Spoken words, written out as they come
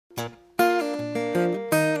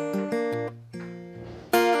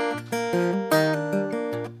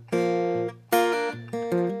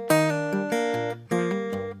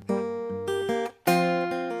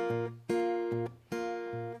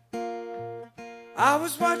I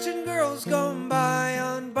was watching girls going by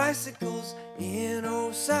on bicycles in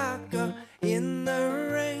Osaka in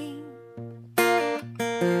the rain,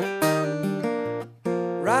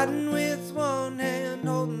 riding with one hand,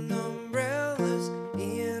 holding umbrellas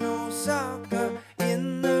in Osaka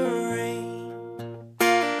in the rain.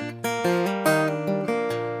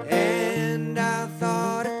 And I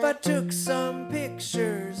thought if I took some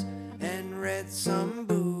pictures and read some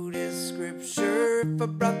Buddhist scripture, if I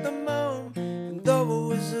brought them home, and though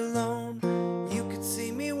I was alone, you could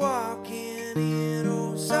see me walking in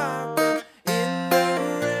Osaka in the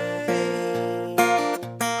rain.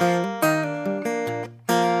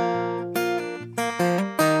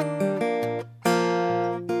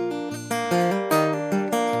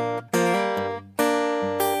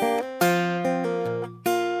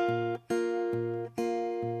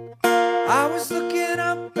 I was looking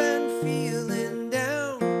up and feeling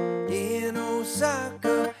down in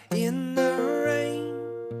Osaka in the rain,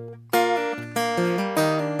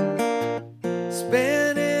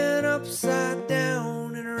 spinning upside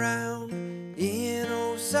down and around in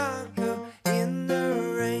Osaka in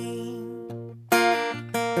the rain.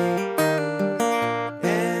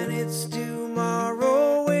 And it's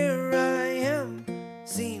tomorrow where I am,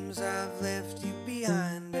 seems I've left you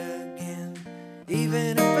behind again.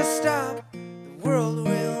 Even if I stop, the world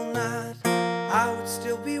will not. I would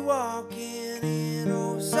still be walking in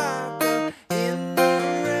Osaka in the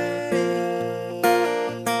rain.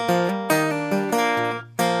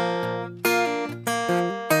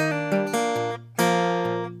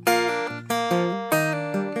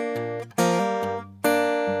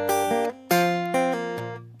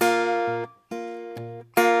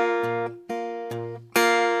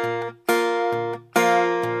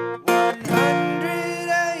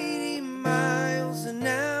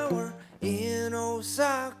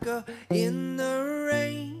 Osaka in the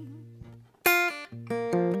rain.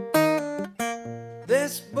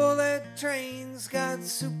 This bullet train's got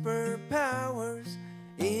superpowers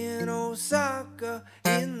in Osaka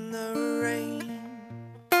in the rain.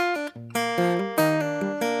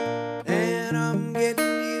 And I'm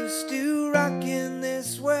getting used to rocking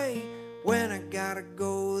this way. When I gotta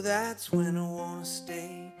go, that's when I wanna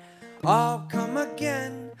stay. I'll come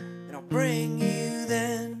again and I'll bring you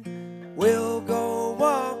then. We'll go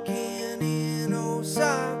walking in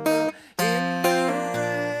Osaka in the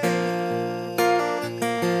rain.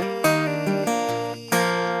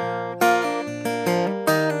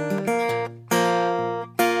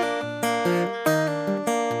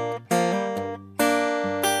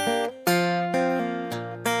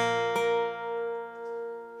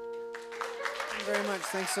 Thank you very much.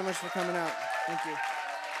 Thanks so much for coming out. Thank you.